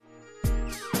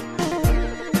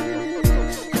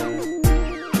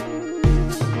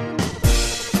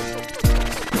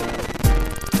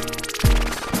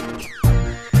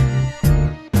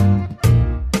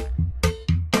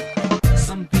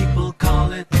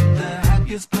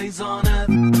darkest place on earth.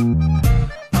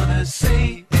 Others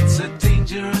say it's a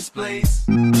dangerous place.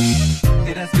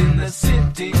 It has been the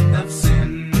city of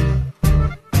sin.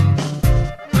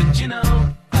 But you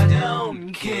know, I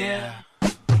don't care.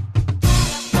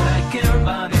 What I care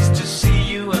about is to see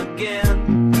you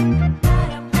again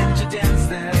and to dance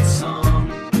that song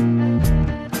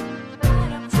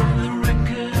from the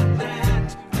record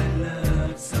that I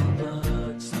love so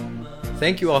much.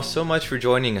 Thank you all so much for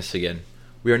joining us again.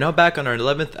 We are now back on our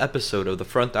 11th episode of the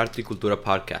Front Arte Cultura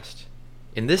podcast.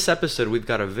 In this episode, we've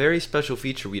got a very special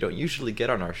feature we don't usually get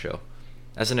on our show.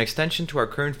 As an extension to our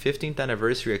current 15th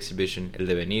anniversary exhibition, El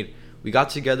Devenir, we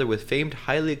got together with famed,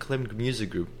 highly acclaimed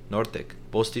music group, Nortec,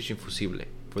 Bostich Fussible,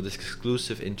 for this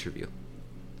exclusive interview.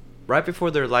 Right before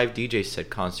their live DJ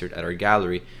set concert at our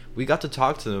gallery, we got to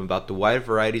talk to them about the wide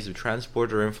varieties of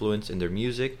transporter influence in their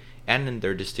music and in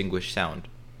their distinguished sound.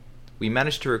 We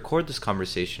managed to record this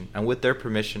conversation, and with their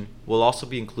permission, we'll also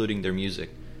be including their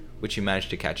music, which you managed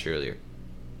to catch earlier.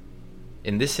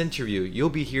 In this interview,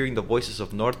 you'll be hearing the voices of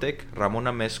Nortec, Ramon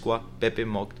Amezcua, Pepe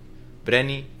Mogt,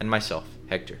 Breny, and myself,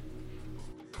 Hector.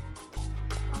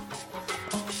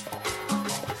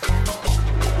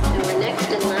 Our next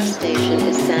and last station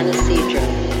is San Isidro.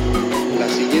 La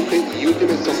siguiente y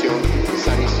última estación,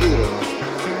 San Isidro.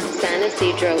 San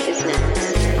Isidro is next.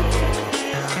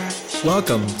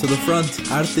 Welcome to the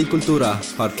Front Arte Cultura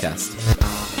podcast.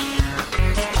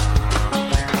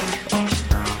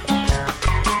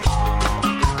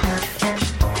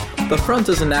 The Front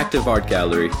is an active art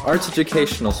gallery, arts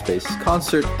educational space,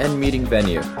 concert, and meeting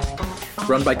venue.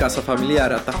 Run by Casa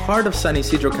Familiar at the heart of San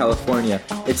Isidro, California,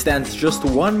 it stands just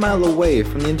 1 mile away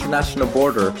from the international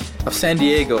border of San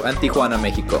Diego and Tijuana,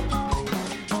 Mexico.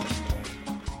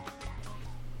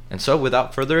 And so,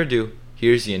 without further ado,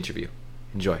 here's the interview.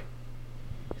 Enjoy.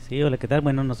 Sí, hola, ¿qué tal?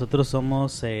 Bueno, nosotros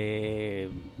somos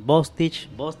Bostich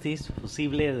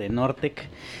Fussible de Nortec.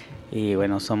 Y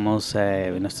bueno, son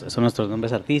nuestros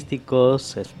nombres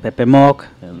artísticos, es Pepe Mogt,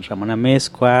 Ramon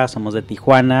Amezcua, somos de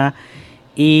Tijuana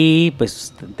y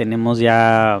pues tenemos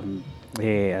ya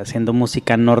haciendo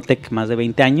música Nortec más de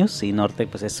 20 años y Nortec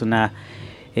pues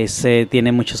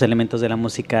tiene muchos elementos de la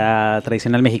música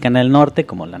tradicional mexicana del norte,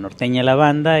 como la norteña, la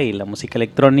banda y la música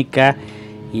electrónica,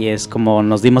 y es como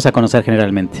nos dimos a conocer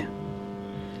generalmente.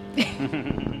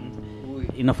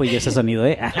 Y no fui yo ese sonido,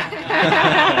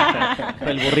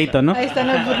 Fue el burrito, ¿no? Ahí están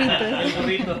los burritos. El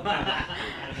burrito.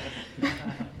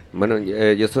 Bueno,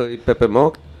 yo soy Pepe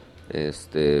Mogt.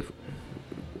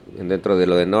 Dentro de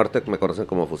lo de Nortec me conocen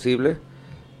como Fussible.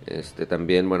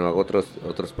 También, bueno, hago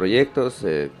otros proyectos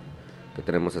que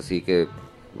tenemos así que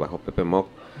bajo Pepe Mogt.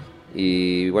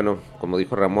 Y bueno, como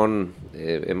dijo Ramón,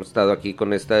 hemos estado aquí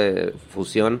con esta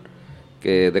fusión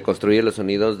que deconstruye los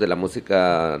sonidos de la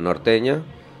música norteña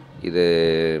y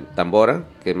de tambora,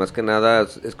 que más que nada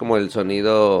es como el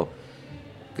sonido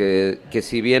que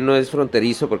si bien no es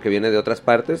fronterizo porque viene de otras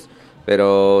partes,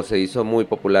 pero se hizo muy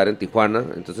popular en Tijuana.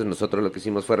 Entonces nosotros lo que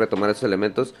hicimos fue retomar esos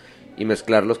elementos y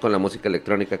mezclarlos con la música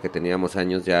electrónica que teníamos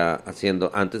años ya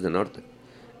haciendo antes de Nortec.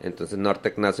 Entonces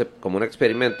Nortec nace como un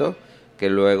experimento que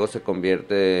luego se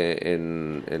convierte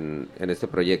en este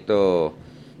proyecto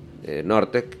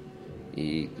Nortec,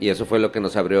 y eso fue lo que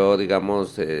nos abrió,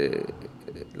 digamos,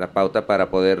 la pauta para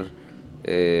poder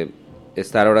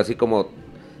estar ahora así como,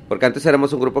 porque antes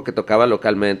éramos un grupo que tocaba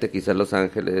localmente, quizás Los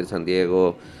Ángeles, San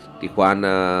Diego,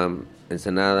 Tijuana,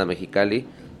 Ensenada, Mexicali,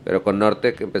 pero con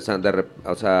Nortec empezando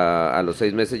a los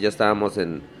 6 meses ya estábamos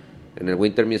en el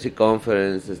Winter Music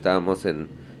Conference, estábamos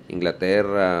en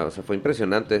Inglaterra, fue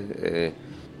impresionante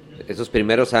esos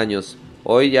primeros años.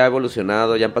 Hoy ya ha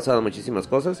evolucionado, ya han pasado muchísimas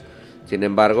cosas, sin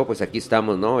embargo, pues aquí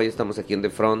estamos, ¿no? Hoy estamos aquí en The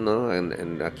Front, ¿no?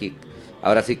 Aquí,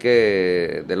 ahora sí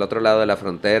que del otro lado de la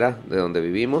frontera, de donde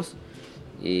vivimos,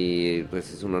 y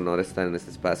pues es un honor estar en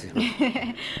este espacio.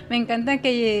 Me encanta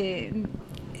que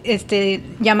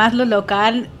llamarlo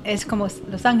local, es como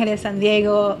Los Ángeles, San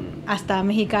Diego, hasta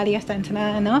Mexicali, hasta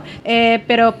Ensenada, ¿no?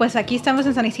 Pero pues aquí estamos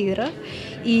en San Isidro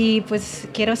y pues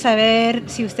quiero saber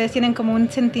si ustedes tienen como algún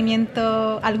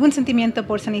sentimiento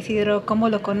por San Isidro, cómo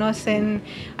lo conocen,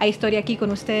 hay historia aquí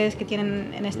con ustedes que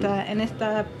tienen en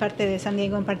esta parte de San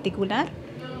Diego en particular.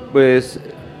 Pues,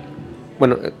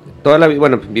 bueno,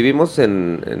 vivimos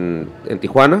en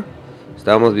Tijuana.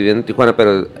 Estábamos viviendo en Tijuana,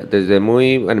 pero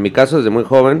en mi caso, desde muy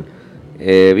joven,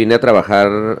 vine a trabajar,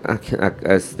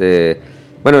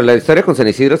 la historia con San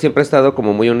Isidro siempre ha estado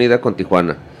como muy unida con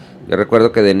Tijuana. Yo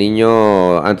recuerdo que de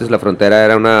niño, antes la frontera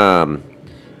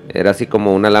era así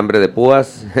como un alambre de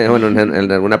púas,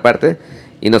 en alguna parte,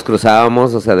 y nos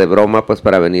cruzábamos, de broma, pues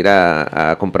para venir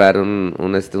a comprar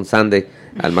un sundae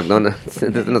al McDonald's.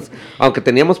 Entonces aunque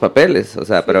teníamos papeles, o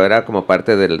sea, pero era como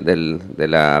parte de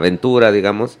la aventura,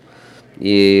 digamos.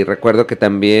 Y recuerdo que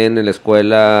también en la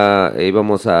escuela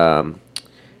íbamos a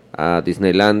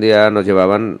Disneylandia, nos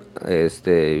llevaban,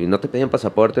 y no te pedían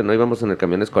pasaporte, no íbamos en el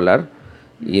camión escolar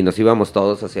y nos íbamos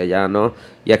todos hacia allá, ¿no?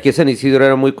 Y aquí en San Isidro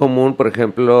era muy común, por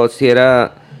ejemplo,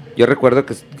 yo recuerdo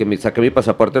que saqué mi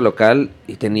pasaporte local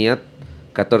y tenía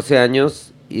 14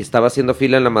 años y estaba haciendo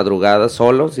fila en la madrugada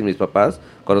solo, sin mis papás,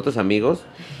 con otros amigos,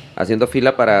 haciendo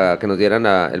fila para que nos dieran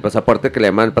el pasaporte que le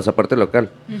llaman el pasaporte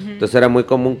local. Entonces era muy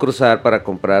común cruzar para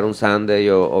comprar un sundae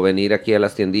o venir aquí a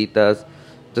las tienditas.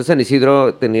 Entonces San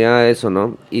Isidro tenía eso,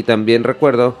 ¿no? Y también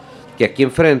recuerdo que aquí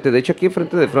enfrente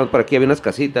de Front, por aquí había unas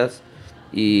casitas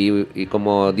y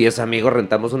como 10 amigos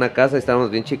rentamos una casa,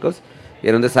 estábamos bien chicos y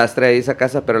era un desastre ahí esa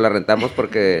casa, pero la rentamos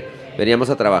porque veníamos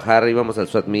a trabajar, íbamos al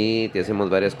SWAT Meet y hacíamos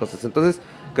varias cosas. Entonces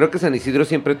creo que San Isidro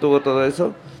siempre tuvo todo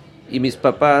eso y mis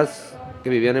papás que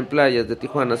vivían en playas de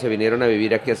Tijuana se vinieron a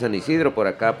vivir aquí a San Isidro, por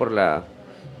acá, por la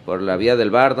vía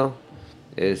del Bardo.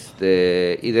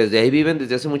 Y desde ahí viven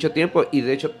desde hace mucho tiempo y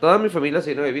de hecho toda mi familia se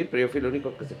vino a vivir, pero yo fui el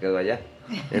único que se quedó allá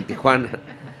en Tijuana.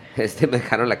 Me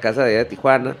dejaron la casa de allá de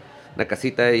Tijuana, una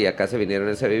casita, y acá se vinieron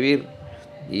a vivir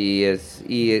y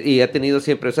he tenido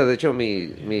siempre, o sea, de hecho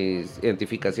mis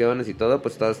identificaciones y todo,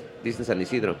 pues todas dicen San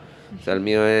Isidro. O sea, el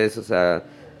mío es, o sea,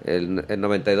 el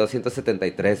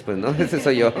 92-173, pues, ¿no? Ese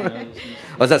soy yo.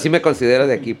 O sea, sí me considero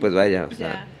de aquí, pues vaya, o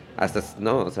sea, hasta,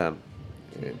 no, o sea...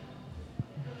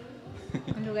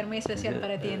 Un lugar muy especial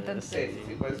para ti, entonces.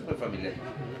 Sí, pues es muy familiar.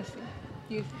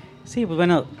 Sí, pues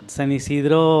bueno, San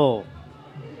Isidro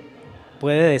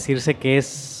puede decirse que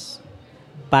es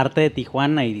parte de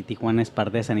Tijuana y Tijuana es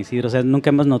parte de San Isidro. O sea, nunca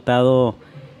hemos notado,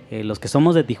 los que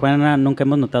somos de Tijuana, nunca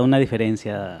hemos notado una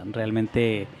diferencia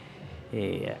realmente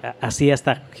así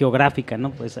hasta geográfica,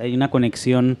 ¿no? Pues hay una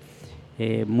conexión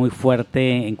muy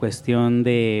fuerte en cuestión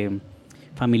de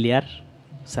familiar.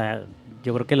 O sea,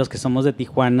 yo creo que los que somos de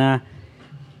Tijuana,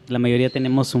 la mayoría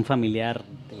tenemos un familiar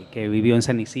que vivió en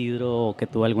San Isidro o que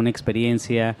tuvo alguna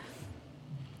experiencia,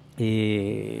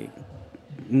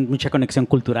 mucha conexión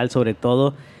cultural sobre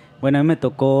todo. Bueno, a mí me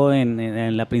tocó en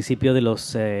el principio de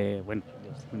los,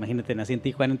 imagínate, nací en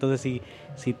Tijuana, entonces sí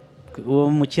hubo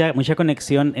mucha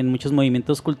conexión en muchos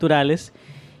movimientos culturales.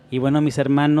 Y bueno, a mis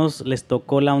hermanos les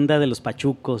tocó la onda de los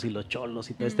pachucos y los cholos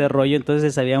y todo este rollo,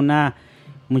 entonces había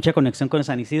mucha conexión con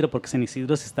San Isidro, porque San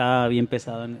Isidro se estaba bien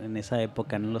pesado en esa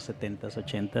época, en los 70s,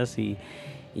 80s,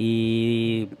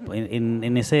 y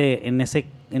en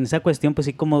esa cuestión, pues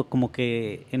sí, como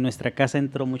que en nuestra casa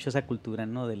entró mucho esa cultura,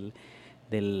 ¿no? Del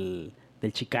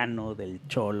chicano, del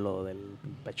cholo, del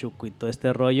pachuco y todo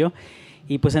este rollo.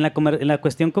 Y pues en la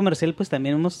cuestión comercial, pues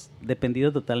también hemos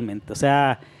dependido totalmente. O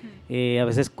sea, a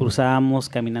veces cruzábamos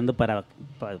caminando para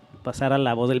pasar a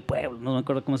la Voz del Pueblo, no me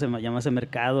acuerdo cómo se llama ese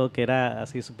mercado, que era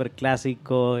así súper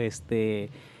clásico,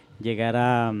 llegar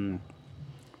a,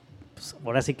 pues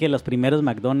ahora sí que los primeros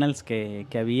McDonald's que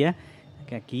había,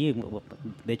 que aquí,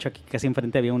 de hecho aquí casi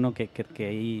enfrente había uno que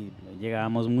ahí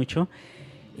llegábamos mucho,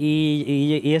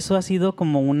 y eso ha sido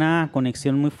como una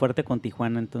conexión muy fuerte con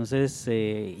Tijuana, entonces,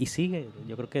 y sigue,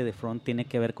 yo creo que The Front tiene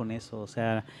que ver con eso, o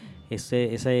sea,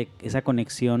 esa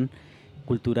conexión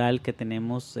cultural que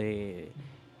tenemos,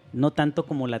 no tanto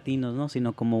como latinos, ¿no?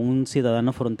 Sino como un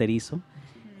ciudadano fronterizo,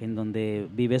 en donde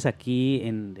vives aquí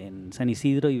en San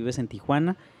Isidro y vives en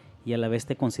Tijuana, y a la vez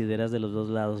te consideras de los dos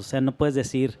lados. O sea, no puedes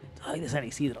decir, soy de San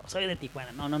Isidro, soy de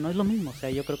Tijuana. No es lo mismo. O sea,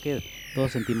 yo creo que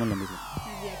todos sentimos lo mismo.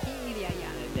 De aquí y de allá.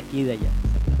 De aquí y de allá.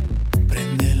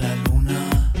 Prende la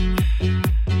luna,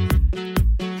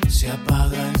 se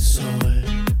apaga el sol,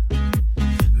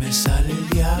 me sale el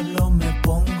diablo, me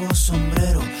pongo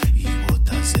sombrero y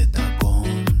botas de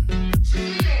tacón.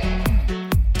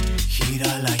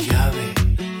 Gira la llave,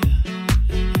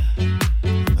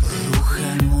 ruge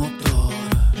el motor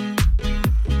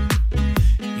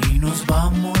y nos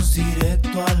vamos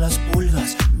directo a las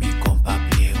pulgas, mi compa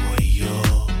Pliego y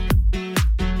yo.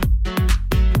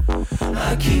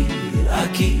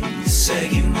 Aquí,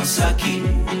 seguimos aquí,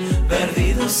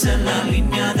 perdidos en la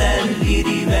línea del ir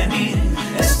y venir.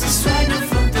 Este sueño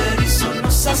fronterizo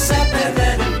nos hace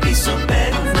perder el piso,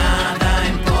 pero nada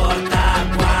importa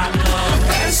cuando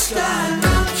esta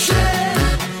noche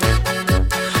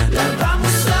la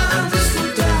vamos a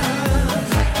disfrutar,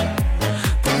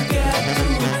 porque tú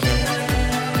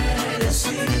quieres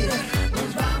ir,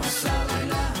 nos vamos a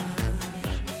bailar.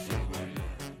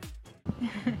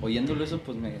 Oyéndolo eso,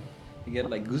 pues I get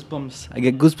like goosebumps. I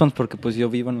get goosebumps porque pues yo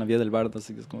vivo en la vía del Bardo,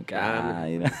 así que es como que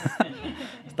mira.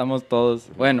 Estamos todos.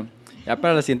 Bueno, ya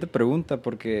para la siguiente pregunta,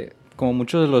 porque como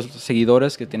muchos de los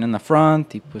seguidores que tienen a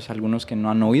Front y pues algunos que no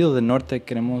han oído de Nortec,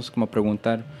 queremos como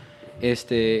preguntar,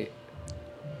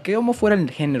 ¿cómo fuera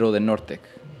el género de Nortec?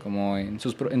 Como en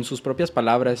sus propias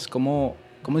palabras, ¿cómo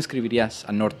describirías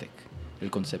a Nortec,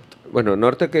 el concepto? Bueno,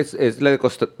 Nortec es la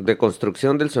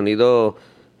deconstrucción del sonido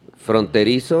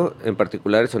fronterizo, en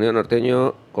particular el sonido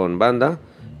norteño con banda,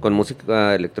 con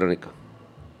música electrónica,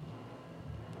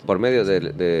 por medio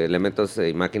de elementos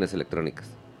y máquinas electrónicas.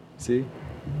 Sí.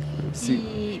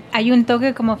 Y hay un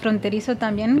toque como fronterizo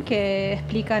también que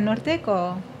explica Nortec,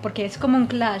 porque es como un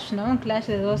clash, ¿no? Un clash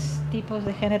de dos tipos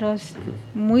de géneros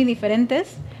muy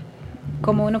diferentes,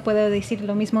 como uno puede decir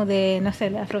lo mismo de, no sé,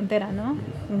 la frontera, ¿no?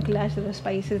 Un clash de dos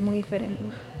países muy diferentes.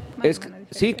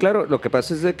 Sí, claro, lo que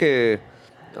pasa es de que,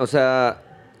 o sea,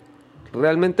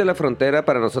 realmente la frontera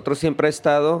para nosotros siempre ha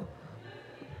estado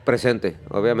presente,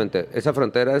 obviamente. Esa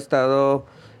frontera ha estado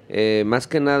más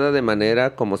que nada de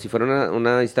manera como si fuera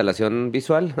una instalación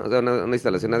visual, o sea, una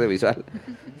instalación audiovisual,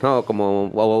 no, como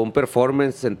o un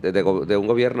performance de un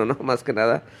gobierno, ¿no? Más que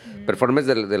nada, performance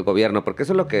del gobierno, porque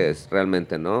eso es lo que es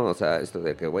realmente, ¿no? O sea, esto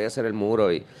de que voy a hacer el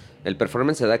muro y el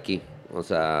performance se da aquí, o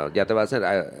sea, ya te vas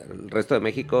al resto de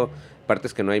México,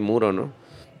 partes que no hay muro, ¿no?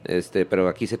 Pero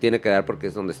aquí se tiene que dar porque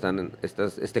es donde están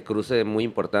este cruce muy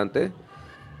importante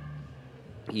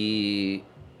y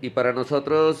para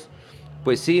nosotros,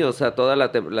 pues sí, o sea, toda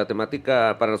la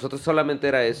temática para nosotros solamente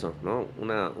era eso, ¿no?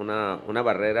 Una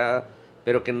barrera,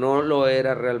 pero que no lo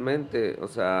era realmente, o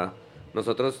sea,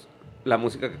 nosotros la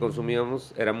música que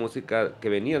consumíamos era música que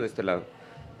venía de este lado,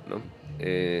 ¿no?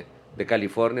 De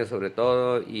California sobre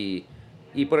todo y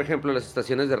por ejemplo las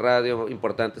estaciones de radio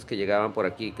importantes que llegaban por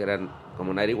aquí, que eran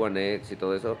como 91X y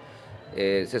todo eso,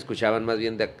 se escuchaban más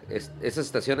bien esas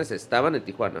estaciones estaban en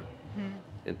Tijuana.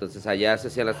 Entonces allá se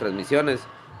hacían las transmisiones,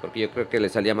 porque yo creo que le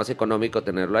salía más económico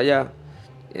tenerlo allá.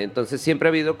 Entonces siempre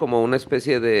ha habido como una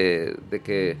especie de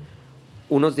que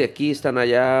unos de aquí están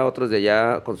allá, otros de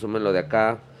allá consumen lo de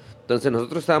acá. Entonces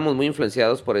nosotros estábamos muy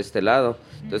influenciados por este lado.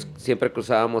 Entonces siempre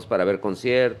cruzábamos para ver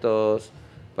conciertos,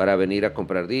 para venir a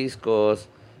comprar discos,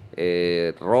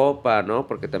 ropa, ¿no?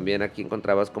 Porque también aquí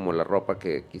encontrabas como la ropa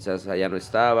que quizás allá no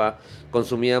estaba.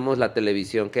 Consumíamos la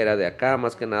televisión que era de acá,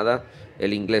 más que nada.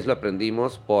 El inglés lo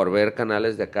aprendimos por ver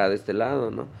canales de acá, de este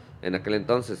lado, ¿no? En aquel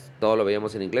entonces todo lo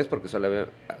veíamos en inglés porque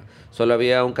solo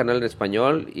había un canal en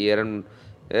español y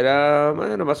era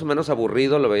bueno, más o menos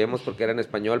aburrido, lo veíamos porque era en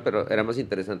español, pero era más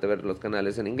interesante ver los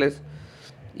canales en inglés.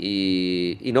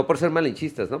 Y no por ser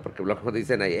malinchistas, ¿no? Porque luego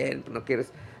dicen, ay,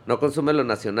 no consumes lo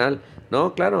nacional.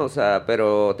 No, claro, o sea,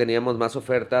 pero teníamos más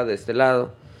oferta de este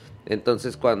lado.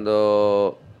 Entonces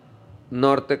cuando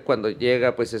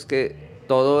llega, pues es que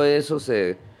todo eso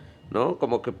 ¿no?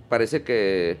 Como que parece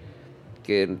que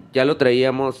ya lo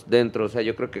traíamos dentro, o sea,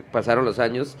 yo creo que pasaron los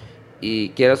años y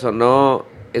quieras o no,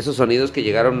 esos sonidos que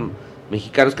llegaron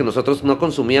mexicanos que nosotros no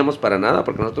consumíamos para nada,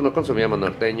 porque nosotros no consumíamos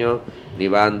norteño, ni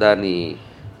banda, ni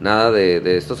nada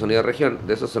de estos sonidos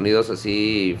de esos sonidos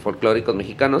así folclóricos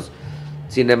mexicanos.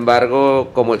 Sin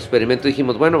embargo, como experimento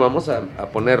dijimos, bueno, vamos a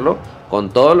ponerlo con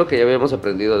todo lo que ya habíamos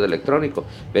aprendido de electrónico.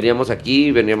 Veníamos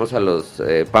a los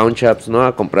pawn shops, ¿no?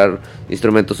 A comprar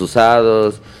instrumentos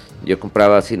usados. Yo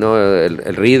compraba así, ¿no? El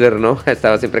reader, ¿no?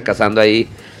 Estaba siempre cazando ahí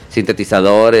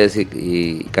sintetizadores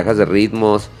y cajas de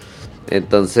ritmos.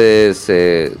 Entonces,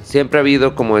 siempre ha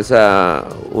habido como esa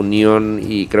unión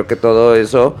y creo que todo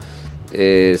eso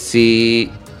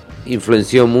sí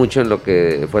influenció mucho en lo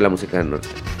que fue la música del norte.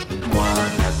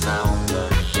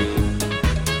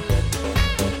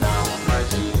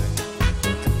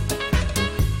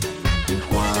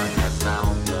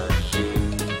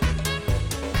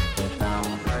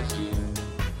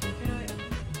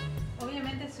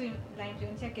 La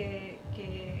influencia que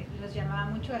los llamaba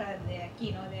mucho era de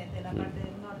aquí, ¿no? De la parte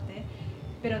del norte,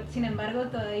 pero sin embargo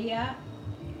todavía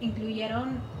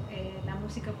incluyeron la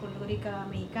música folclórica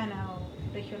mexicana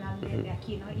o regional de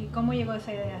aquí, ¿no? ¿Y cómo llegó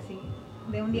esa idea así?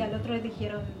 ¿De un día al otro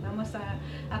dijeron, vamos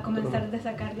a comenzar de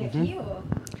sacar de aquí? ¿O?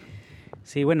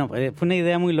 Sí, bueno, fue una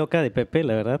idea muy loca de Pepe,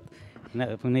 la verdad.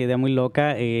 Fue una idea muy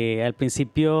loca. Al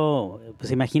principio,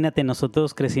 pues imagínate,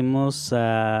 nosotros crecimos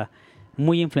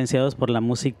muy influenciados por la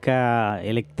música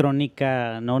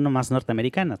electrónica, no nomás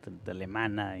norteamericana,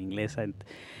 alemana, inglesa.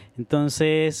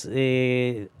 Entonces,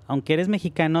 aunque eres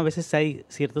mexicano, a veces hay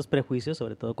ciertos prejuicios,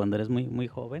 sobre todo cuando eres muy, muy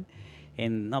joven.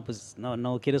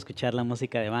 No quiero escuchar la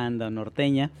música de banda o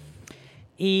norteña.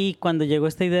 Y cuando llegó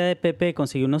esta idea de Pepe,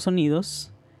 consiguió unos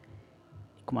sonidos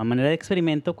como a manera de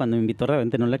experimento. Cuando me invitó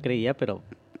realmente no la creía, pero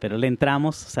le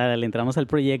entramos al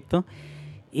proyecto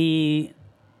y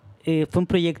fue un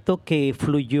proyecto que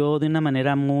fluyó de una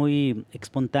manera muy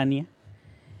espontánea.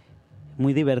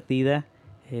 muy divertida,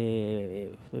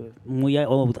 muy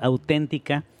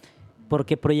auténtica,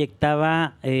 porque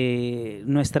proyectaba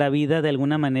nuestra vida de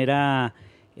alguna manera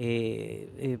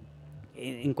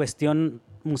en cuestión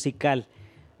musical.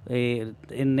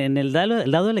 En el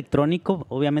lado electrónico,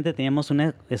 obviamente teníamos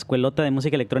una escuelota de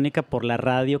música electrónica por la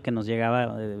radio que nos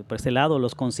llegaba por ese lado,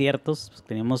 los conciertos, pues,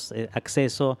 teníamos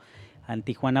acceso en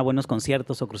Tijuana a buenos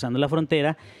conciertos o cruzando la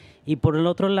frontera, y por el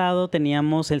otro lado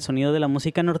teníamos el sonido de la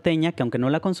música norteña, que aunque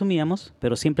no la consumíamos,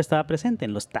 pero siempre estaba presente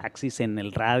en los taxis, en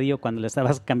el radio, cuando le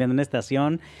estabas cambiando una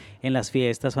estación, en las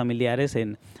fiestas familiares,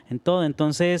 en todo.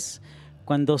 Entonces,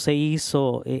 cuando se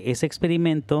hizo ese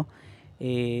experimento,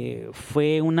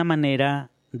 fue una manera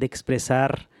de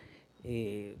expresar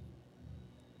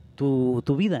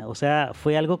tu vida, o sea,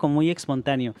 fue algo como muy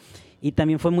espontáneo, y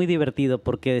también fue muy divertido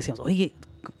porque decíamos, oye,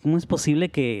 ¿cómo es posible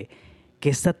que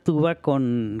esta tuba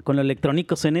con lo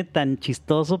electrónico suene tan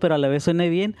chistoso pero a la vez suene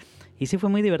bien? Y sí fue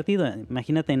muy divertido.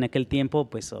 Imagínate, en aquel tiempo,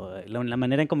 pues la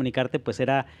manera de comunicarte pues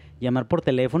era llamar por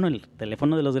teléfono, el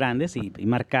teléfono de los grandes, y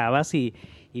marcabas y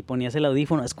ponías el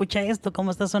audífono, escucha esto, cómo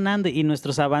está sonando, y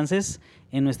nuestros avances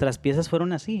en nuestras piezas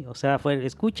fueron así, o sea, fue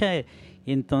escucha, y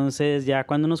entonces ya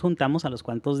cuando nos juntamos a los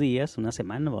cuantos días, una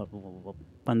semana o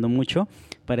cuando mucho,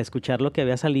 para escuchar lo que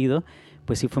había salido,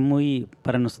 pues sí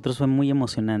para nosotros fue muy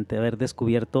emocionante haber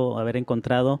descubierto, haber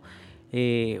encontrado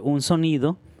un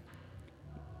sonido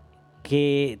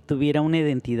que tuviera una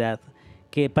identidad,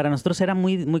 que para nosotros era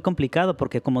muy, muy complicado,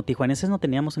 porque como tijuanenses no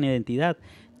teníamos una identidad.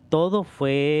 Todo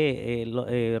fue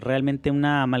realmente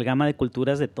una amalgama de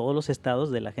culturas de todos los estados,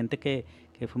 de la gente que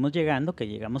fuimos llegando, que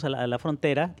llegamos a la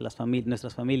frontera,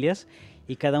 nuestras familias,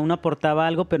 y cada uno aportaba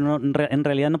algo, pero en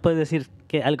realidad no puedes decir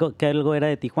que algo era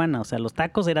de Tijuana. O sea, los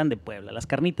tacos eran de Puebla, las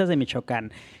carnitas de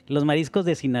Michoacán, los mariscos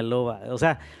de Sinaloa, o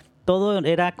sea, todo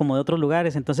era como de otros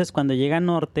lugares. Entonces, cuando llega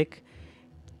Nortec,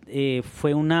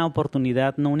 fue una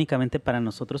oportunidad no únicamente para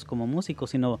nosotros como músicos,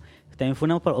 sino también fue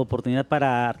una oportunidad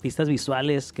para artistas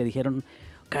visuales que dijeron,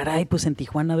 caray, pues en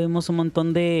Tijuana vemos un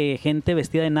montón de gente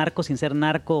vestida de narco sin ser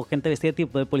narco, gente vestida de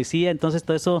tipo de policía. Entonces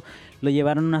todo eso lo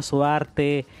llevaron a su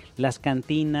arte, las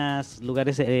cantinas,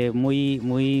 lugares muy,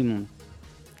 muy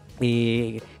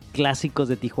clásicos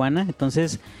de Tijuana.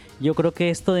 Entonces yo creo que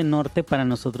esto de Norte para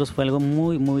nosotros fue algo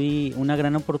una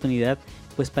gran oportunidad,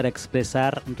 pues para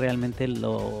expresar realmente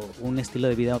un estilo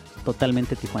de vida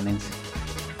totalmente tijuanense.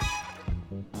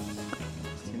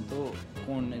 Siento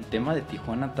con el tema de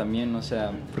Tijuana también, o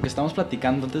sea, porque estamos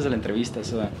platicando antes de la entrevista, o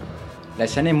sea, la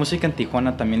escena de música en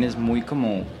Tijuana también es muy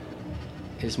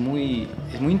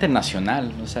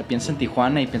internacional, o sea, piensa en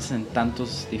Tijuana y piensa en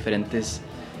tantos diferentes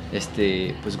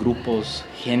pues grupos,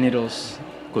 géneros,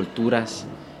 culturas,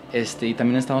 y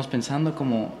también estamos pensando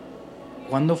como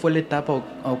 ¿cuándo fue la etapa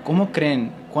o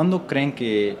cuándo creen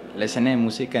que la escena de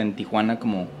música en Tijuana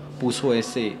como puso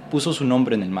su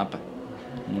nombre en el mapa?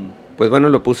 Pues bueno,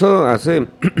 lo puso hace,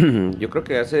 yo creo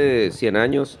que hace 100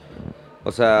 años,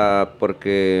 o sea,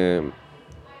 porque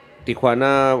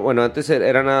Tijuana, bueno, antes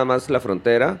era nada más la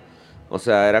frontera, o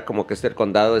sea, era como que el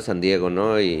condado de San Diego,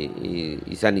 ¿no? Y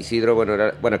San Isidro,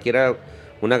 bueno, aquí era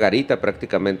una garita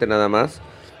prácticamente nada más,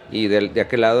 y de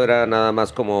aquel lado era nada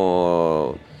más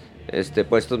como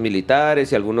puestos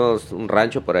militares y un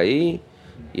rancho por ahí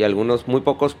y algunos muy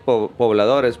pocos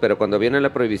pobladores, pero cuando viene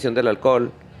la prohibición del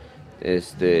alcohol,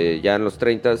 ya en los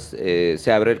 30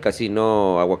 se abre el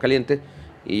casino Aguacaliente,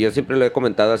 y yo siempre lo he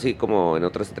comentado así como en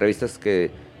otras entrevistas que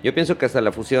yo pienso que hasta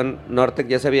la fusión Nortec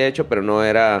ya se había hecho, pero no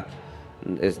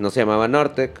se llamaba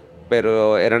Nortec,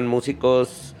 pero eran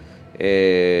músicos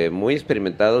muy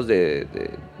experimentados de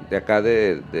acá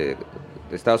de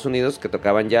Estados Unidos, que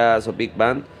tocaban jazz o big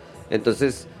band.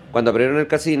 Entonces, cuando abrieron el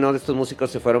casino, estos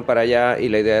músicos se fueron para allá y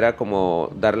la idea era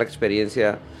como dar la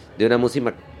experiencia de una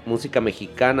música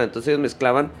mexicana. Entonces ellos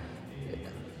mezclaban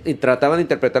y trataban de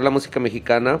interpretar la música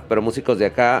mexicana, pero músicos de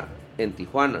acá en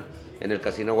Tijuana, en el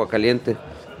casino Aguacaliente.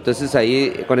 Entonces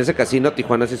ahí, con ese casino,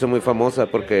 Tijuana se hizo muy famosa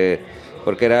porque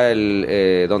era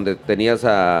donde tenías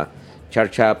a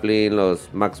Charles Chaplin, los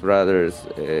Max Brothers,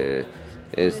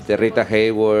 Rita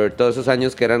Hayworth, todos esos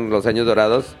años que eran los años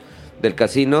dorados del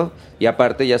casino, y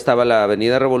aparte ya estaba la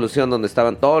Avenida Revolución, donde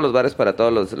estaban todos los bares para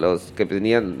todos los que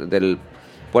venían del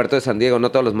puerto de San Diego, no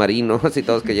todos los marinos y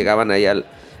todos que llegaban ahí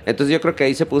entonces yo creo que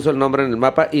ahí se puso el nombre en el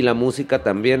mapa, y la música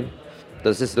también.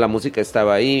 Entonces la música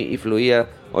estaba ahí y fluía.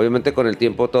 Obviamente con el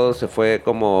tiempo todo se fue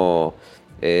como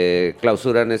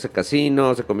clausuran ese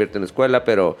casino, se convierte en escuela,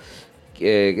 pero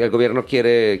el gobierno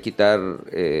quiere quitar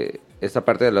esta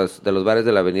parte de los bares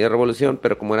de la Avenida Revolución,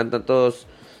 pero como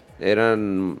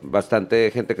eran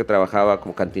bastante gente que trabajaba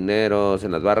como cantineros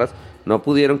en las barras, no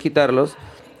pudieron quitarlos,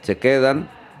 se quedan,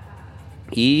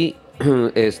 y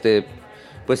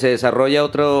pues se desarrolla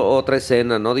otra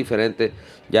escena, ¿no? Diferente.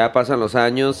 Ya pasan los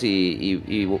años y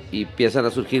empiezan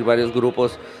a surgir varios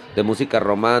grupos de música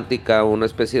romántica, una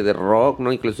especie de rock,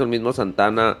 ¿no? Incluso el mismo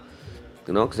Santana,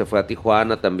 ¿no? Que se fue a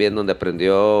Tijuana también,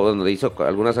 donde hizo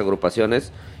algunas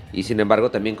agrupaciones, y sin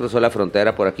embargo también cruzó la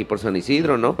frontera por aquí, por San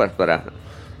Isidro, ¿no? Para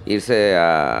irse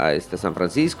a San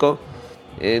Francisco.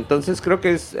 Entonces creo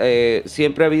que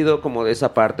siempre ha habido como de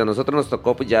esa parte. A nosotros nos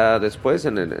tocó pues, ya después,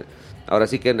 ahora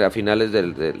sí que a finales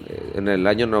en el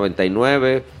año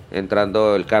 99,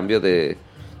 entrando el cambio de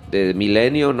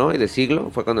milenio, ¿no? Y de siglo,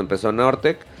 fue cuando empezó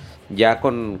Nortec, ya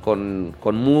con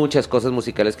muchas cosas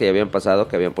musicales que ya habían pasado,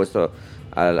 que habían puesto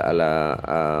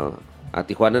a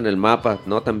Tijuana en el mapa,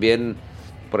 ¿no? También,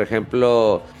 por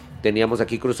ejemplo, teníamos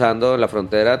aquí cruzando la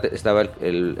frontera, estaba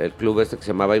el club que se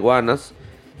llamaba Iguanas,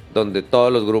 donde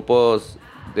todos los grupos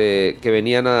que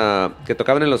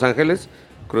tocaban en Los Ángeles,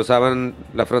 cruzaban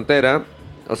la frontera.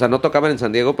 O sea, no tocaban en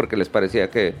San Diego porque les parecía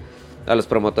que a los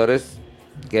promotores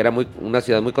que era una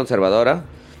ciudad muy conservadora,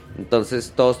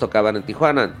 entonces todos tocaban en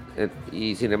Tijuana.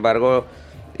 Y sin embargo,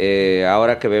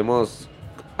 ahora que vemos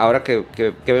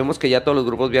que ya todos los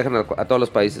grupos viajan a todos los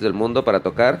países del mundo para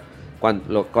tocar,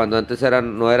 cuando antes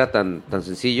no era tan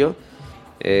sencillo.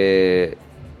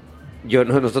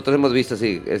 Nosotros hemos visto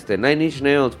así, Nine Inch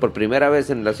Nails por primera vez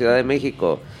en la Ciudad de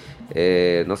México,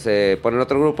 no sé, ponen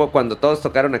otro grupo cuando todos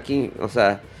tocaron aquí, o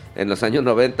sea, en los años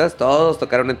 90 todos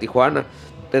tocaron en Tijuana.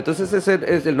 Entonces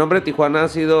el nombre de Tijuana ha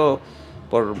sido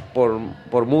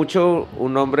por mucho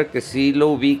un nombre que sí lo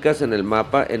ubicas en el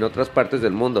mapa en otras partes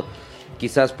del mundo,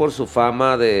 quizás por su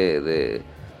fama de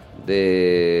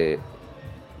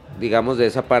digamos, de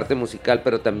esa parte musical,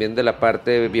 pero también de la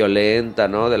parte violenta,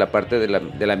 ¿no? De la parte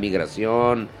de la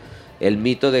migración, el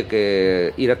mito de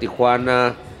que ir a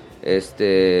Tijuana,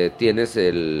 tienes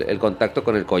el contacto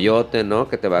con el coyote, ¿no?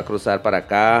 Que te va a cruzar para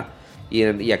acá,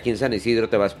 y aquí en San Isidro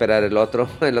te va a esperar el otro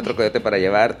coyote para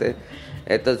llevarte.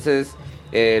 Entonces,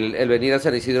 el venir a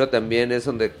San Isidro también es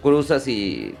donde cruzas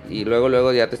y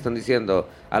luego ya te están diciendo,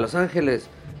 a Los Ángeles,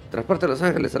 transporte a Los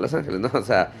Ángeles, ¿no? O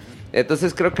sea,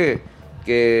 entonces creo que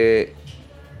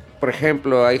por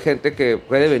ejemplo, hay gente que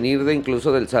puede venir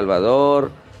incluso del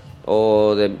Salvador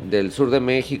o del sur de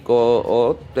México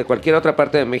o de cualquier otra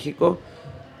parte de México,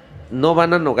 no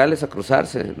van a Nogales a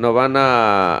cruzarse, no van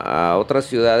a otras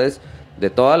ciudades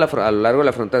a lo largo de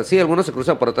la frontera. Sí, algunos se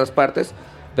cruzan por otras partes,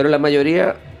 pero la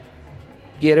mayoría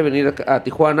quiere venir a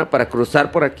Tijuana para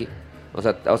cruzar por aquí. O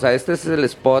sea, este es el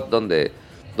spot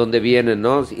donde vienen,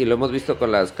 ¿no? Y lo hemos visto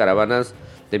con las caravanas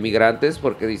de migrantes,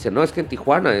 porque dicen, no, es que en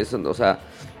Tijuana es, o sea,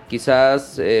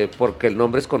 quizás porque el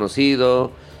nombre es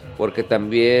conocido, porque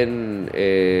también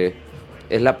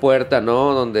es la puerta,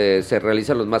 ¿no? Donde se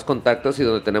realizan los más contactos y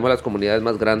donde tenemos las comunidades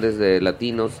más grandes de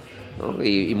latinos, ¿no?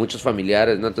 Y muchos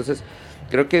familiares, ¿no? Entonces,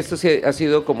 creo que esto sí ha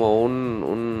sido como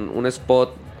un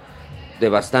spot de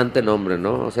bastante nombre,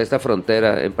 ¿no? O sea, esta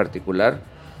frontera en particular,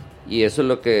 y eso es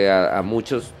lo que a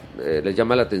muchos les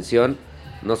llama la atención.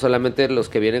 No solamente los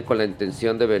que vienen con la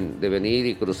intención de venir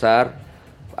y cruzar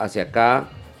hacia acá,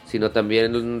 sino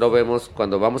también lo vemos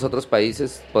cuando vamos a otros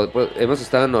países. Hemos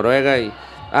estado en Noruega y...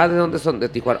 ¿de dónde son? De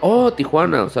Tijuana. ¡Oh,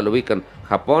 Tijuana! O sea, lo ubican.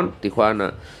 Japón,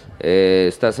 Tijuana.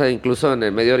 Estás incluso en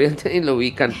el Medio Oriente y lo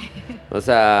ubican. O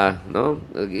sea, ¿no?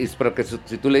 Pero que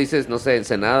si tú le dices, no sé,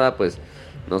 Ensenada, pues,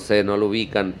 no sé, no lo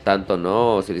ubican tanto,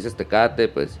 ¿no? O si le dices Tecate,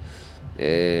 pues...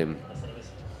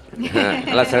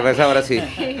 a la cerveza ahora sí,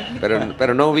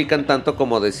 pero no ubican tanto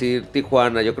como decir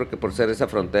Tijuana. Yo creo que por ser esa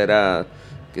frontera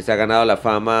que se ha ganado la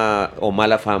fama o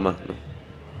mala fama, ¿no?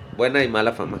 Buena y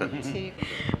mala fama. Sí.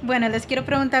 Bueno, les quiero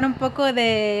preguntar un poco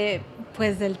del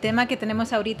tema que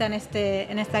tenemos ahorita en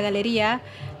esta galería.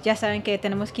 Ya saben que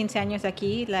tenemos 15 años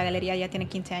aquí, la galería ya tiene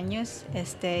 15 años,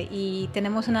 y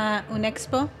tenemos una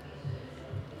expo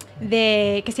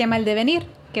que se llama el Devenir,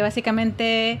 que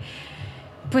básicamente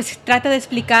pues trata de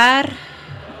explicar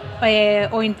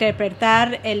o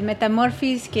interpretar el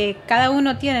metamorfis que cada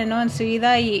uno tiene, ¿no? En su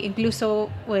vida, e incluso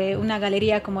una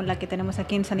galería como la que tenemos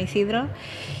aquí en San Isidro.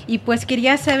 Y pues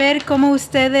quería saber cómo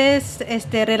ustedes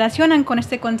relacionan con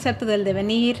este concepto del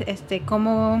devenir,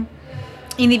 cómo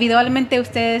individualmente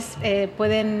ustedes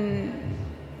pueden,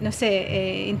 no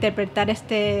sé, interpretar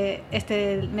este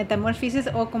metamorfosis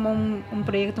o como un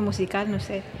proyecto musical, no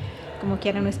sé. Como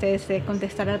quieran ustedes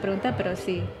contestar a la pregunta, pero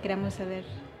sí, queremos saber.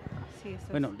 Sí,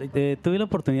 bueno, tuve la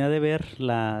oportunidad de ver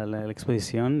la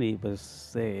exposición y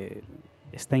pues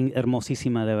está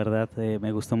hermosísima, de verdad.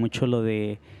 Me gustó mucho lo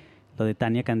de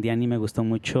Tania Candiani, me gustó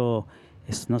mucho,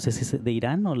 no sé si es de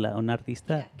Irán o una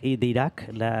artista, y de Irak,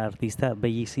 la artista,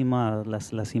 bellísima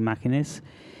las imágenes.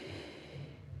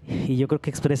 y yo creo que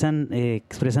expresan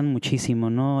muchísimo,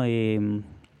 ¿no?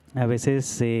 A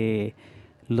veces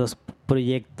los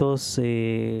proyectos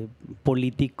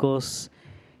políticos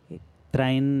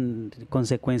traen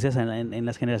consecuencias en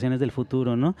las generaciones del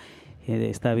futuro, ¿no?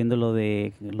 Estaba viendo lo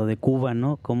de Cuba,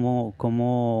 ¿no?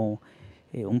 Como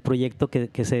un proyecto que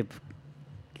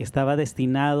estaba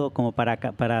destinado como para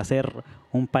hacer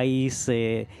un país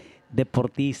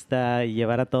deportista y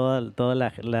llevar a toda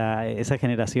esa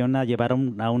generación a llevar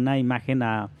a una imagen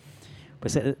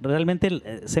pues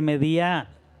realmente se medía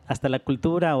hasta la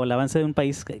cultura o el avance de un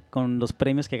país con los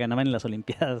premios que ganaban en las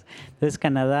Olimpiadas. Entonces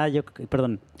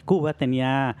Cuba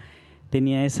tenía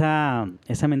esa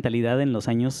mentalidad en los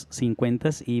años 50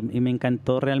 y me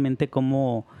encantó realmente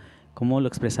cómo lo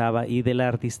expresaba. Y de la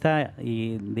artista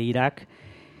de Irak,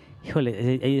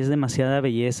 híjole, es demasiada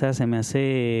belleza, se me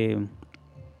hace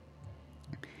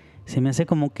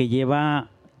como que lleva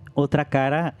otra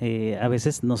cara. A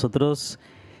veces nosotros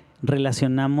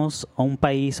relacionamos a un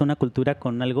país, a una cultura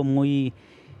con algo muy,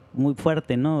 muy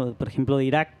fuerte, ¿no? Por ejemplo, de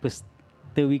Irak, pues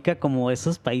te ubica como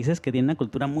esos países que tienen una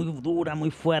cultura muy dura,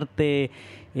 muy fuerte,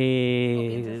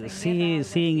 en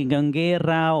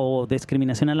guerra o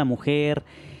discriminación a la mujer,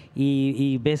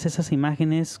 y ves esas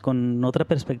imágenes con otra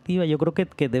perspectiva. Yo creo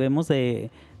que debemos de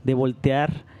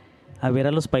voltear a ver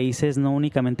a los países no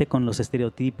únicamente con los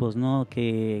estereotipos, ¿no?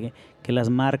 que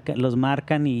los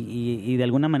marcan y de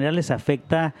alguna manera les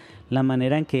afecta la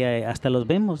manera en que hasta los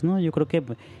vemos, ¿no? Yo creo que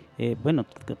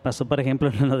pasó por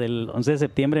ejemplo lo del 11 de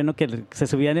septiembre, ¿no? Que se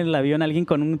subía en el avión alguien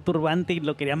con un turbante y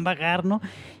lo querían bajar, ¿no?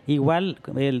 Igual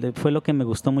fue lo que me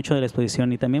gustó mucho de la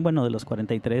exposición, y también de los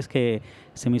 43, que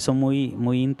se me hizo muy,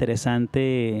 muy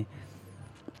interesante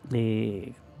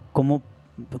cómo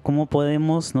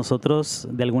podemos nosotros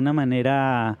de alguna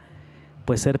manera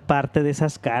pues ser parte de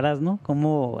esas caras, ¿no?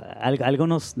 Cómo algo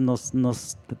nos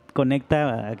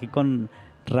conecta aquí con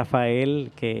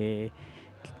Rafael, que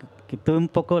tuve un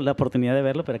poco la oportunidad de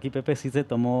verlo, pero aquí Pepe sí se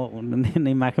tomó una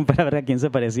imagen para ver a quién se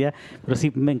parecía, pero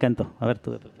sí me encantó. A ver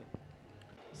tú, Pepe.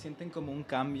 ¿Sienten como un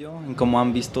cambio en cómo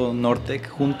han visto Nortec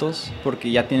juntos?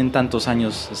 Porque ya tienen tantos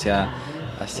años, o sea,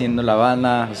 haciendo la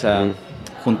banda, o sea,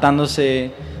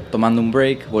 juntándose, tomando un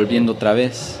break, volviendo otra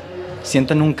vez.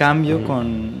 ¿Sienten un cambio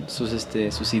con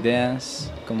sus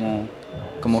ideas?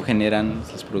 ¿Cómo generan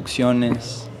las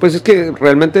producciones? Pues es que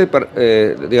realmente,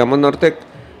 digamos, Nortec,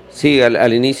 sí,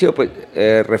 al inicio pues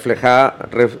era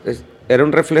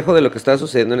un reflejo de lo que estaba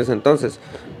sucediendo en ese entonces.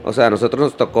 O sea, a nosotros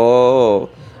nos tocó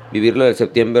vivir lo del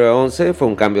septiembre 11, fue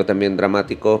un cambio también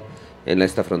dramático en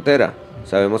esta frontera.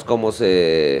 Sabemos cómo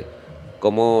hubo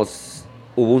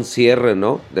un cierre,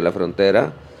 ¿no?, de la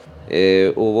frontera.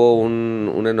 Hubo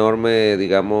un enorme,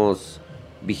 digamos,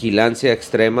 vigilancia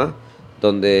extrema,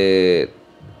 donde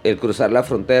el cruzar la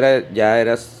frontera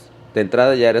de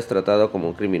entrada ya eras tratado como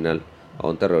un criminal o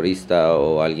un terrorista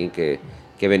o alguien que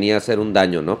venía a hacer un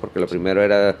daño, ¿no? Porque lo primero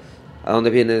era, ¿a dónde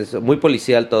vienes? Muy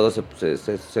policial todo se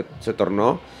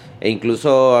tornó, e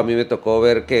incluso a mí me tocó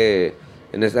ver que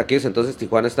en aquellos entonces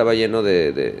Tijuana estaba lleno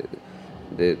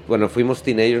bueno, fuimos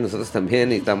teenagers nosotros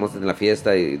también y estábamos en la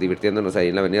fiesta y divirtiéndonos ahí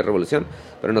en la Avenida Revolución,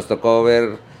 pero nos tocó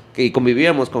ver y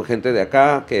convivíamos con gente de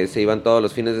acá que se iban todos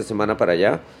los fines de semana para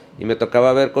allá, y me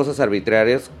tocaba ver cosas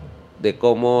arbitrarias de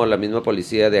cómo la misma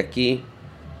policía de aquí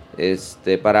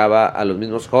paraba a los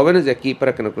mismos jóvenes de aquí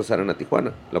para que no cruzaran a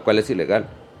Tijuana, lo cual es ilegal,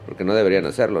 porque no deberían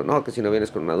hacerlo, no, que si no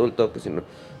vienes con un adulto, que si no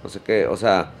sé qué, o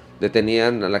sea,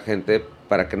 detenían a la gente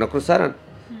para que no cruzaran.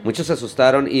 Muchos se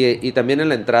asustaron y también en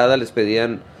la entrada les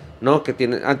pedían, no, que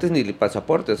tienen, antes ni el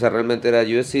pasaporte, o sea, realmente era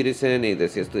US Citizen y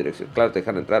decías tu dirección, claro, te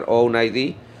dejan entrar, o un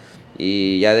ID,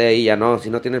 y ya de ahí ya no, si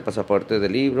no tiene el pasaporte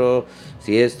del libro,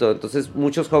 si esto, entonces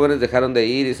muchos jóvenes dejaron de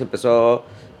ir y se empezó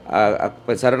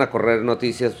empezaron a correr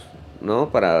noticias, ¿no?,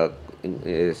 para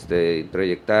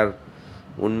proyectar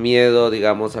un miedo,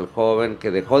 digamos, al joven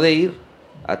que dejó de ir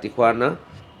a Tijuana,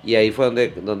 y ahí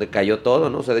fue donde cayó todo,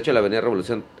 ¿no? O sea, de hecho la Avenida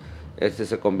Revolución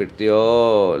se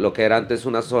convirtió lo que era antes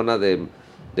una zona de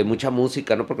mucha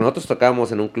música, ¿no? Porque nosotros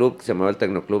tocábamos en un club que se llamaba el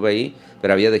Tecno Club ahí,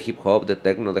 pero había de hip hop, de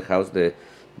techno, de house, de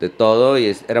todo,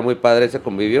 y era muy padre ese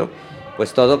convivio.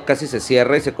 Pues todo casi se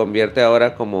cierra y se convierte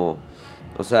ahora como,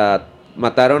 o sea,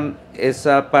 mataron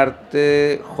esa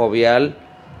parte jovial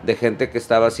de gente que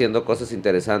estaba haciendo cosas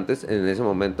interesantes en ese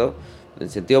momento, en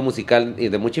sentido musical y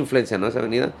de mucha influencia, ¿no?, esa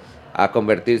avenida, a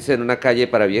convertirse en una calle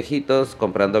para viejitos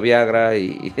comprando Viagra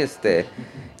y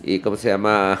 ¿cómo se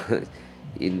llama?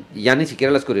 Y ya ni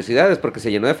siquiera las curiosidades, porque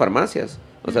se llenó de farmacias.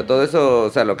 O sea, todo eso, o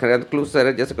sea, lo que eran clubs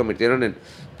ya se convirtieron en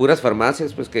puras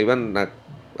farmacias, pues que iban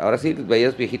ahora sí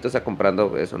veías viejitos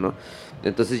comprando eso, ¿no?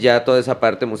 Entonces ya toda esa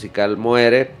parte musical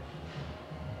muere,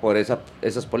 por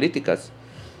esas políticas,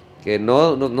 que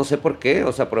no sé por qué,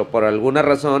 o sea, por alguna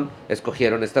razón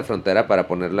escogieron esta frontera para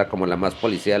ponerla como la más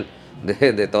policial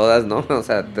de todas, ¿no? O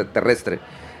sea, terrestre.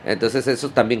 Entonces eso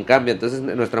también cambia, entonces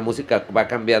nuestra música va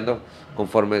cambiando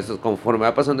conforme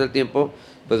va pasando el tiempo,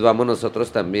 pues vamos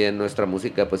nosotros también, nuestra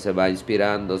música pues se va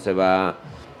inspirando, se va,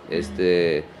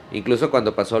 incluso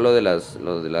cuando pasó lo de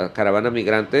la caravana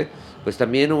migrante, pues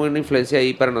también hubo una influencia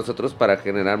ahí para nosotros para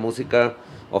generar música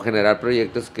o generar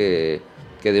proyectos que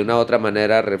de una u otra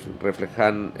manera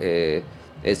reflejan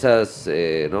esas,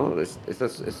 ¿no?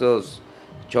 Esos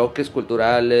choques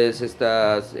culturales,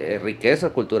 esta riqueza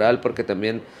cultural, porque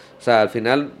también, o sea, al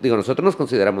final, digo, nosotros nos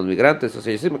consideramos migrantes, o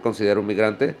sea, yo sí me considero un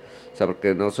migrante, o sea,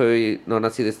 porque no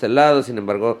nací de este lado, sin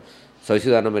embargo, soy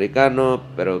ciudadano americano,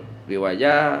 pero vivo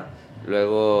allá,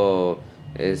 luego,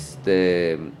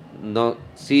 no,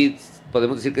 sí,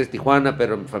 podemos decir que es Tijuana,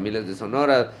 pero mi familia es de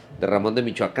Sonora, de Ramón de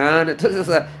Michoacán, entonces,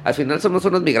 o sea, al final somos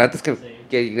unos migrantes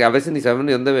que a veces ni sabemos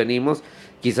ni dónde venimos,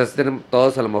 quizás tenemos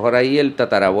todos a lo mejor ahí el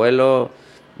tatarabuelo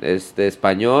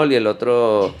español y el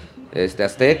otro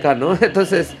azteca, ¿no?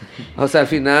 Entonces, o sea, al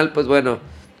final, pues bueno,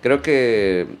 creo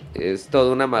que es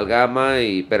toda una amalgama,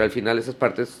 pero al final esas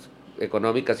partes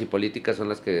económicas y políticas son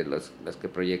las que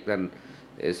proyectan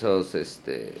esos,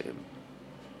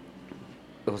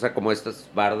 o sea, como estas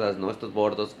bardas, ¿no? Estos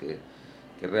bordos que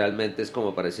realmente es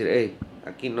como para decir, hey,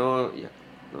 aquí no, ya,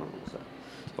 no, o sea,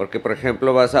 porque por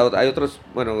ejemplo hay otros,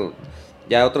 bueno,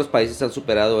 ya otros países han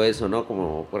superado eso, ¿no?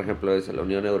 Como por ejemplo es la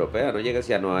Unión Europea, ¿no? Llegas y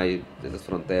ya no hay esas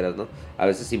fronteras, ¿no? A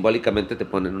veces simbólicamente te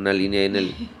ponen una línea ahí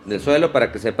en el suelo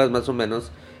para que sepas más o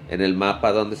menos en el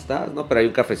mapa dónde estás, ¿no? Pero hay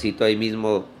un cafecito ahí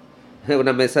mismo,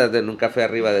 una mesa en un café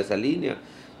arriba de esa línea.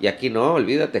 Y aquí no,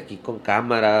 olvídate, aquí con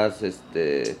cámaras,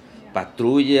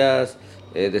 patrullas,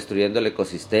 destruyendo el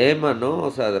ecosistema, ¿no?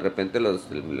 O sea, de repente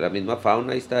la misma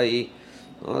fauna ahí está ahí,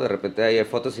 ¿no? De repente hay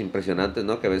fotos impresionantes,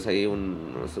 ¿no? Que ves ahí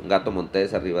un gato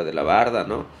montés arriba de la barda,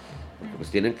 ¿no? Porque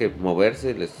pues tienen que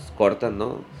moverse, les cortan,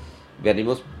 ¿no?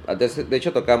 Venimos, de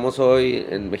hecho tocamos hoy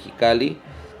en Mexicali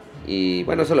y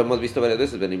bueno, eso lo hemos visto varias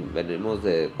veces,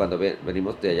 cuando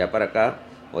venimos de allá para acá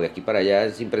o de aquí para allá,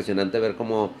 es impresionante ver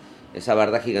cómo esa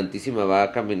barda gigantísima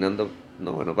va caminando,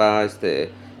 ¿no? Bueno, va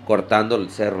cortando el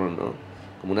cerro, ¿no?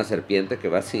 Como una serpiente que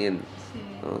va así ¿no?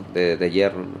 de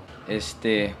hierro, ¿no?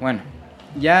 Bueno,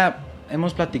 ya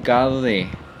hemos platicado de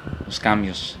los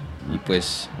cambios y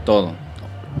pues todo.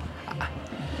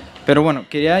 Pero bueno,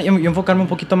 quería yo enfocarme un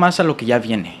poquito más a lo que ya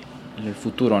viene, en el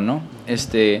futuro, ¿no?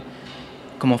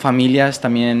 Como familias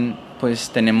también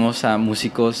pues tenemos a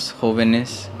músicos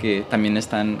jóvenes que también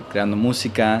están creando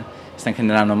música, están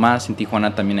generando más. En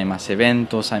Tijuana también hay más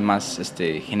eventos, hay más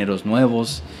géneros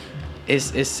nuevos.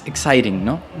 Es exciting,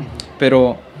 ¿no?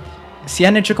 Pero si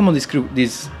han hecho como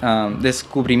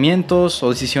descubrimientos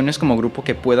o decisiones como grupo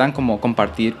que puedan como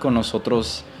compartir con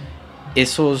nosotros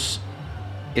esas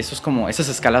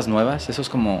escalas nuevas, esos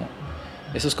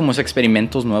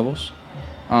experimentos nuevos.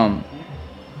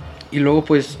 Y luego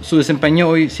pues su desempeño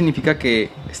hoy significa que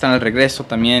están al regreso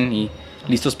también y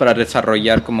listos para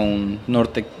desarrollar como un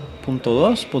Nortec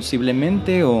 .2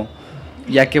 posiblemente, o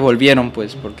ya que volvieron,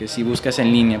 pues, porque si buscas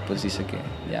en línea pues dice que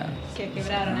ya que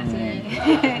quebraron así.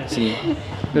 Sí,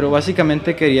 pero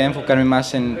básicamente quería enfocarme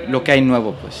más en lo que hay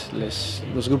nuevo, pues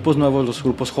los grupos nuevos, los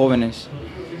grupos jóvenes,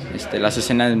 las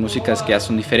escenas de músicas que ya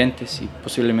son diferentes y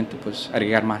posiblemente pues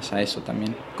agregar más a eso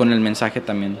también, con el mensaje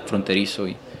también fronterizo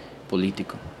y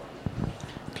político.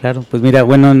 Claro, pues mira,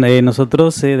 bueno,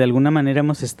 nosotros de alguna manera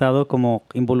hemos estado como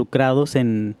involucrados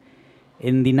en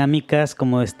dinámicas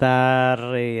como de estar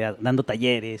dando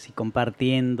talleres y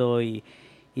compartiendo y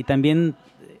también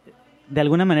de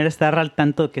alguna manera estar al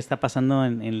tanto de qué está pasando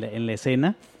en la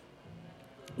escena.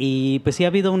 Y pues sí ha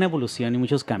habido una evolución y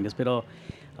muchos cambios, pero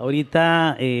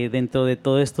ahorita dentro de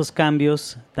todos estos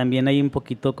cambios también hay un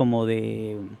poquito como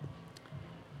de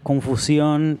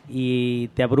confusión y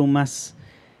te abrumas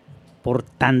por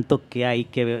tanto que hay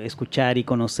que escuchar y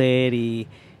conocer, y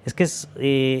es que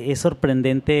es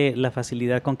sorprendente la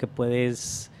facilidad con que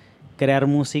puedes crear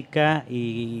música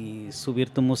y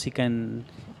subir tu música en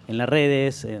las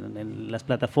redes, en las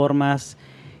plataformas.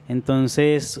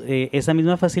 Entonces esa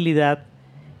misma facilidad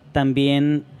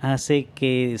también hace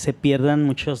que se pierdan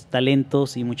muchos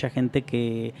talentos y mucha gente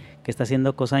que está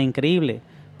haciendo cosas increíbles,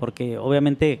 porque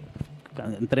obviamente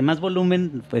entre más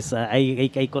volumen pues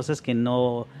hay cosas que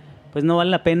no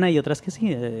valen la pena y otras que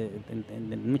sí,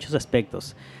 en muchos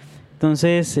aspectos.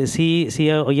 Entonces sí,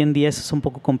 hoy en día es un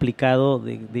poco complicado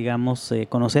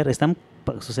conocer. Están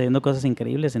sucediendo cosas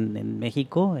increíbles en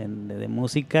México de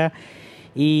música,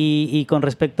 Y con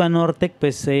respecto a Nortec,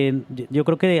 pues yo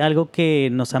creo que algo que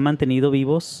nos ha mantenido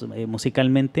vivos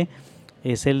musicalmente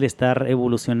es el de estar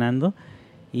evolucionando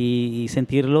y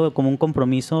sentirlo como un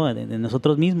compromiso de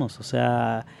nosotros mismos. O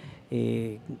sea,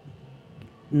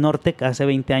 Nortec hace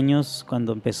 20 años,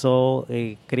 cuando empezó,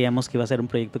 creíamos que iba a ser un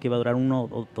proyecto que iba a durar 1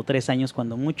 o 3 años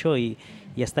cuando mucho y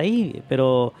hasta ahí.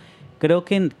 Pero creo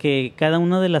que cada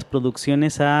una de las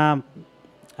producciones ha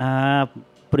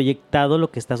proyectado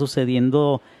lo que está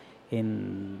sucediendo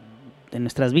en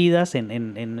nuestras vidas,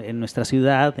 en nuestra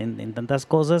ciudad, en tantas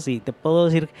cosas, y te puedo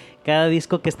decir cada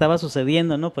disco que estaba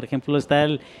sucediendo, ¿no? Por ejemplo, está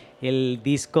el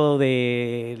disco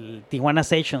de Tijuana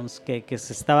Sessions, que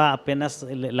se estaba apenas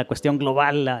la cuestión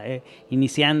global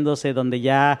iniciándose, donde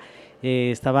ya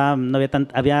se estaban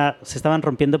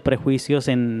rompiendo prejuicios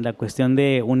en la cuestión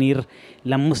de unir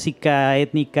la música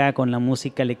étnica con la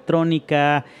música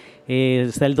electrónica.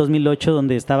 Está el 2008,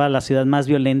 donde estaba la ciudad más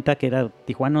violenta, que era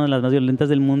Tijuana, una de las más violentas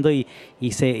del mundo, y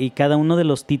cada uno de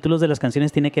los títulos de las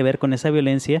canciones tiene que ver con esa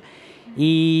violencia,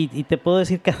 y te puedo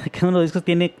decir que cada uno de los discos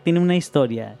tiene una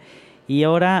historia. Y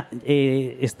ahora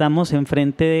estamos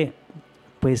enfrente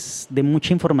pues de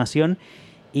mucha información,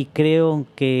 y creo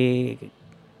que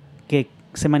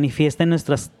se manifiesta en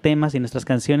nuestros temas y nuestras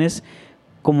canciones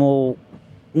como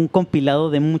un compilado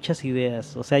de muchas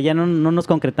ideas. O sea, ya no nos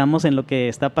concretamos en lo que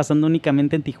está pasando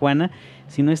únicamente en Tijuana,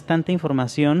 sino es tanta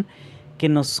información que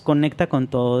nos conecta con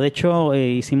todo. De hecho,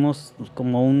 hicimos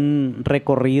como un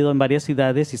recorrido en varias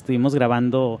ciudades y estuvimos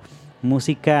grabando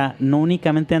música. No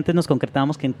únicamente antes nos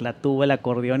concretábamos que en la tuba, el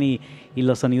acordeón y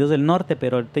los sonidos del norte,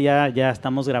 pero ahorita ya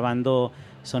estamos grabando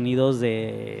sonidos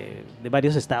de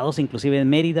varios estados, inclusive en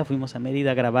Mérida. Fuimos a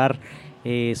Mérida a grabar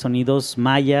sonidos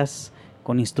mayas,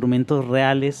 con instrumentos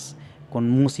reales, con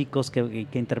músicos que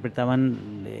interpretaban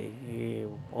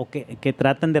o que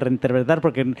tratan de reinterpretar,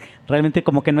 porque realmente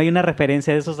como que no hay una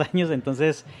referencia de esos años,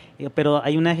 entonces, pero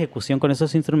hay una ejecución con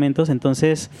esos instrumentos.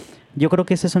 Entonces yo creo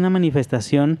que esa es una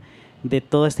manifestación de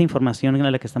toda esta información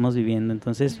en la que estamos viviendo.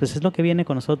 Entonces, pues es lo que viene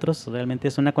con nosotros. Realmente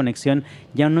es una conexión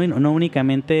ya no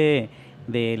únicamente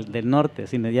del norte,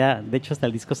 sino ya, de hecho, hasta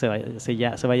el disco se va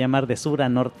a llamar De Sur a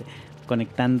Norte,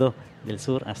 conectando del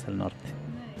sur hasta el norte.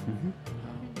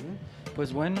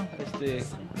 Pues bueno,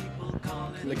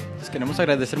 les queremos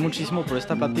agradecer muchísimo por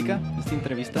esta plática, esta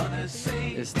entrevista. Gracias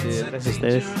a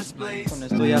ustedes. Con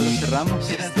esto ya lo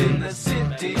cerramos.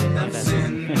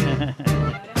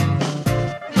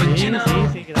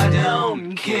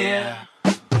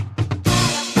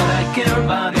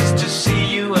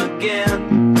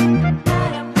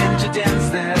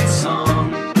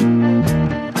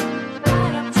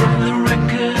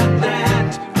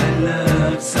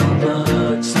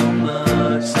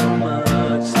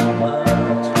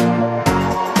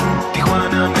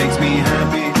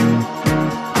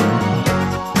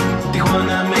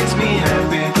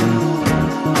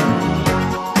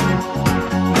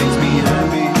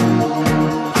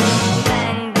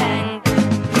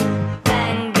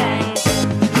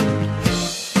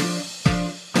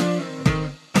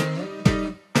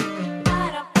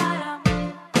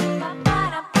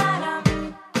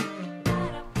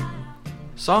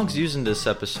 Songs used in this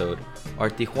episode are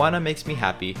Tijuana Makes Me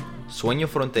Happy, Sueño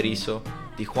Fronterizo,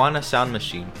 Tijuana Sound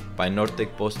Machine by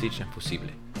Nortec, Bostich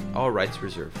Fussible. All rights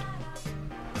reserved.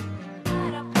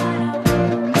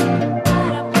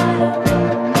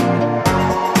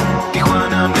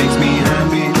 Tijuana makes me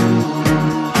happy.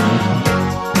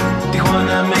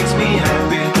 Tijuana makes me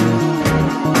happy.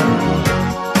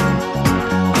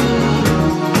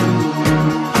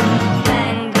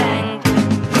 Bang, bang.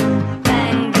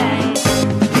 Bang, bang.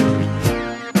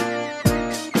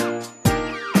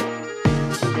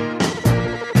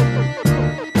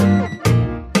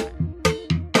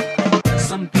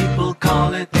 Some people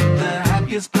call it the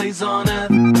happiest place on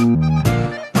earth.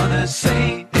 Others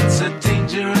say it's a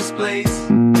dangerous place.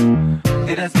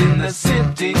 It has been the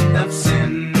city of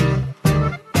sin.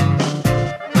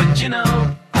 But you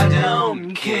know, I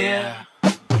don't care.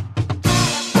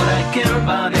 What I care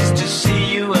about is to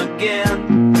see you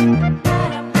again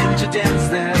and to dance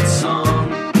that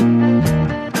song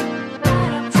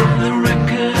from the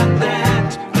record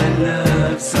that I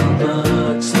love so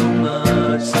much, so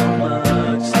much, so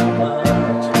much, so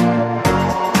much.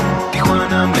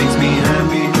 Tijuana makes me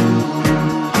happy.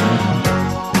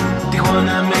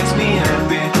 Tijuana makes me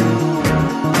happy.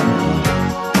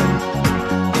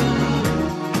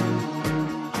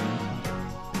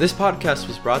 This podcast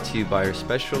was brought to you by our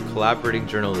special collaborating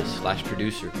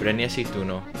journalist/producer, Breny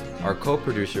Aceituno, our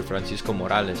co-producer, Francisco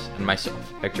Morales, and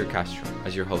myself, Hector Castro,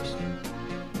 as your host.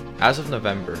 As of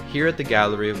November, here at the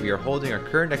gallery, we are holding our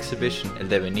current exhibition, El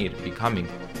Devenir, Becoming,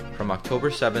 from October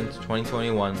 7th,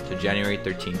 2021 to January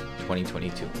 13th,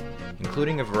 2022,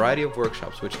 including a variety of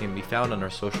workshops which can be found on our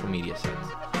social media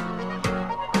sites.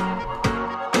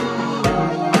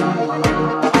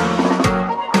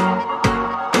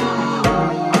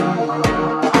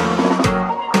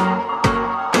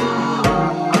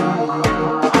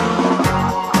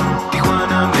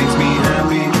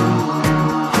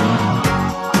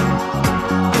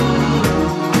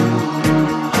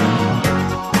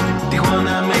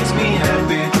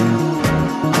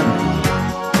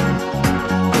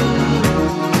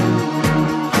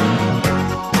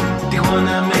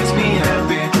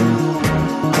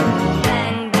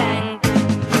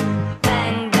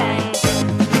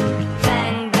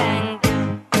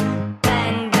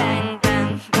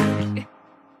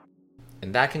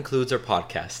 And that concludes our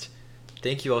podcast.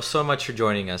 Thank you all so much for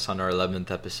joining us on our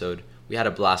 11th episode. We had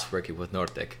a blast working with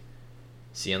Nortec.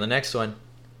 See you on the next one.